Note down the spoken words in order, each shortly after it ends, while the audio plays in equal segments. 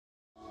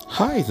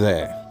Hi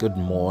there, good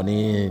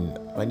morning.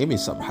 My name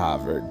is Sam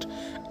Harvard,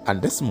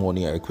 and this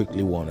morning I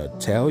quickly want to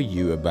tell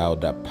you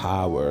about the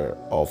power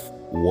of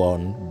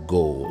one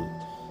goal.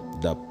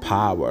 The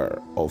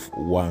power of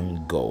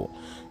one goal.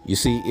 You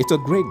see, it's a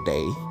great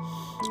day,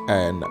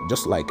 and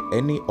just like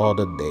any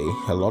other day,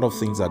 a lot of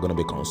things are going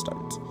to be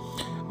constant.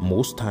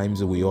 Most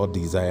times, we all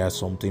desire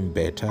something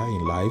better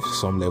in life,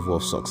 some level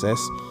of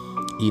success,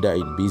 either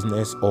in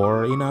business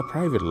or in our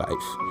private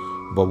life,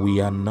 but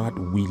we are not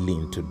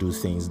willing to do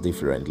things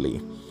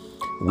differently.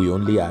 We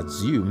only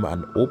assume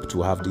and hope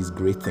to have these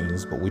great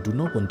things, but we do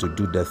not want to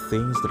do the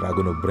things that are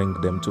going to bring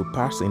them to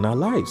pass in our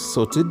lives.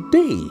 So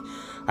today,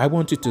 I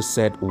want you to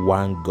set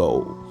one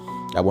goal.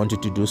 I want you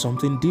to do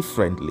something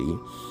differently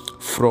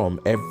from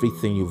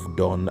everything you've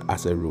done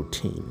as a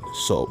routine.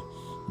 So,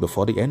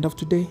 before the end of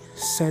today,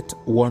 set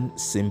one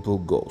simple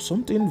goal,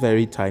 something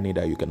very tiny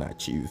that you can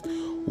achieve.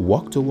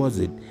 Work towards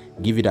it.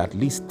 Give it at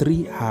least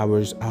 3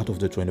 hours out of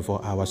the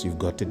 24 hours you've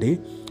got today,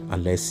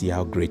 and let's see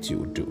how great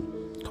you do.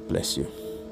 God bless you.